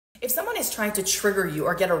If someone is trying to trigger you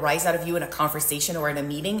or get a rise out of you in a conversation or in a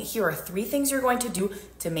meeting, here are 3 things you're going to do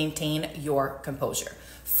to maintain your composure.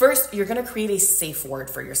 First, you're going to create a safe word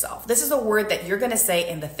for yourself. This is a word that you're going to say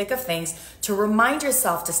in the thick of things to remind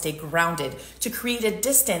yourself to stay grounded, to create a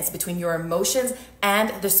distance between your emotions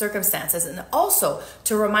and the circumstances, and also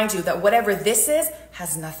to remind you that whatever this is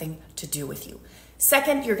has nothing to do with you.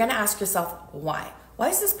 Second, you're going to ask yourself, why? Why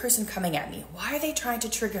is this person coming at me? Why are they trying to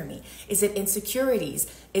trigger me? Is it insecurities?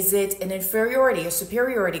 Is it an inferiority or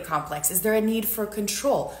superiority complex? Is there a need for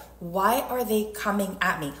control? Why are they coming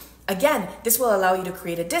at me? Again, this will allow you to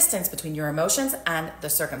create a distance between your emotions and the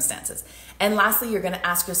circumstances. And lastly, you're going to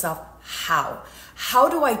ask yourself, how? How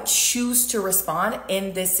do I choose to respond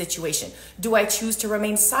in this situation? Do I choose to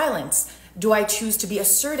remain silent? Do I choose to be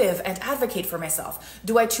assertive and advocate for myself?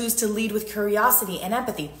 Do I choose to lead with curiosity and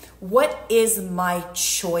empathy? What is my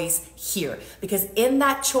choice here? Because in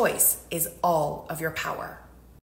that choice is all of your power.